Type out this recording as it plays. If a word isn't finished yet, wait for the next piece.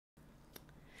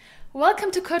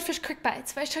Welcome to Codefresh Quick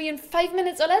Bites, where I show you in 5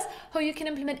 minutes or less how you can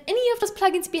implement any of those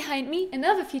plugins behind me and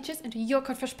other features into your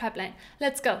Codefresh pipeline.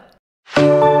 Let's go.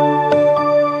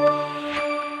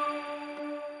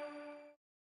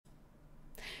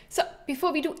 So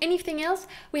before we do anything else,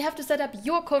 we have to set up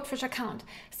your Codefresh account.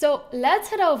 So let's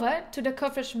head over to the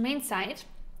Codefresh main site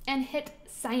and hit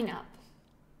sign up.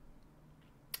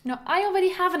 Now, I already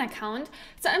have an account,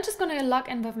 so I'm just going to log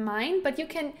in with mine, but you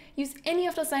can use any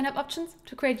of the sign up options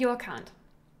to create your account.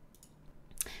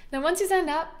 Now, once you signed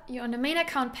up, you're on the main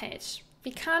account page.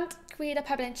 We can't create a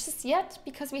pipeline just yet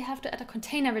because we have to add a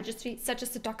container registry, such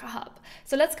as the Docker Hub.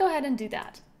 So let's go ahead and do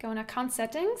that. Go on account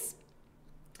settings.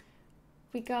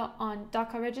 We go on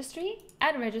Docker registry,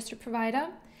 add registry provider.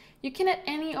 You can add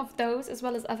any of those as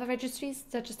well as other registries,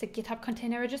 such as the GitHub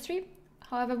container registry.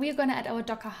 However, we're going to add our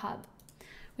Docker Hub.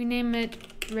 We name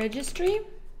it registry. You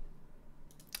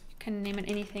can name it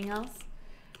anything else.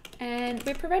 And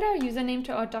we provide our username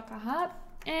to our Docker Hub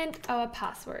and our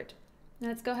password. Now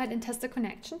let's go ahead and test the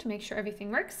connection to make sure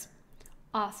everything works.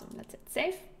 Awesome, let's hit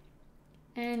save.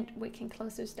 And we can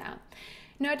close this down.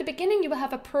 Now at the beginning, you will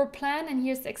have a pro plan, and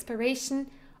here's the expiration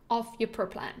of your pro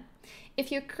plan. If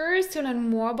you're curious to learn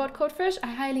more about Codefresh,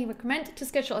 I highly recommend to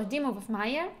schedule a demo with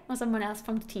Maya or someone else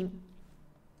from the team.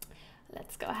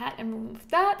 Let's go ahead and remove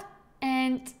that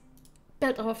and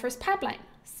build our first pipeline.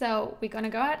 So we're going to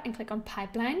go ahead and click on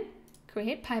pipeline,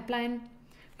 create pipeline.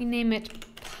 We name it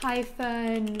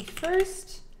Python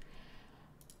first.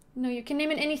 No, you can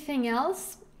name it anything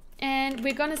else. And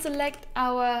we're going to select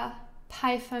our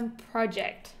Python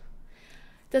project.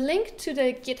 The link to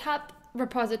the GitHub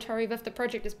repository with the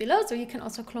project is below, so you can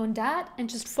also clone that and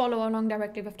just follow along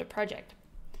directly with the project.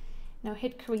 Now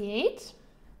hit create.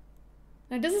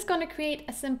 Now this is going to create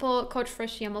a simple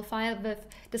Codefresh YAML file with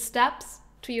the steps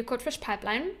to your Codefresh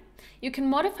pipeline. You can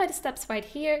modify the steps right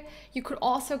here. You could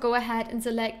also go ahead and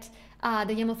select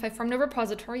the YAML file from the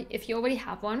repository if you already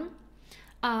have one,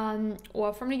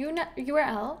 or from the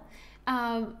URL.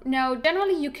 Now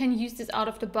generally you can use this out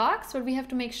of the box, but we have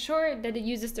to make sure that it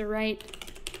uses the right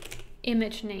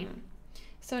image name.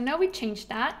 So now we change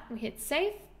that, we hit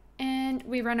save, and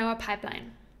we run our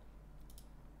pipeline.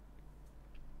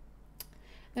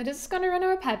 Now this is going to run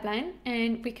our pipeline,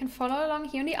 and we can follow along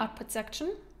here in the output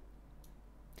section.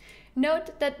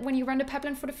 Note that when you run the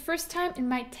pipeline for the first time, it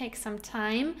might take some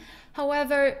time.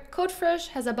 However, Codefresh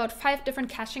has about 5 different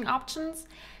caching options,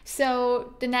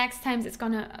 so the next times it's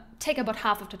going to take about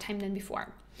half of the time than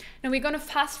before. Now we're going to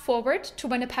fast forward to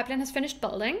when the pipeline has finished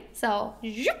building. So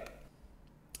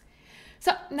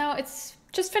now it's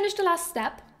just finished the last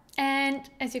step, and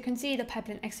as you can see, the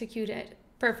pipeline executed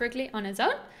perfectly on its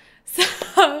own.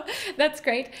 So that's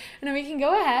great. And then we can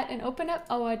go ahead and open up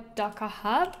our Docker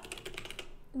Hub.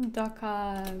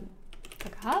 Docker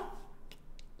Hub,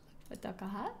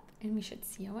 and we should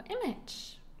see our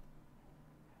image.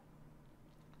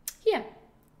 Here,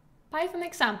 Python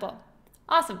example.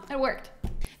 Awesome, it worked.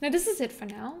 Now this is it for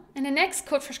now. In the next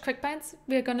Codefresh Quick Bites,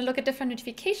 we're going to look at different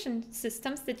notification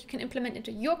systems that you can implement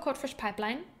into your Codefresh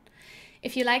pipeline.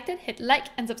 If you liked it, hit like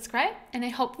and subscribe, and I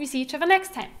hope we see each other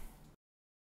next time.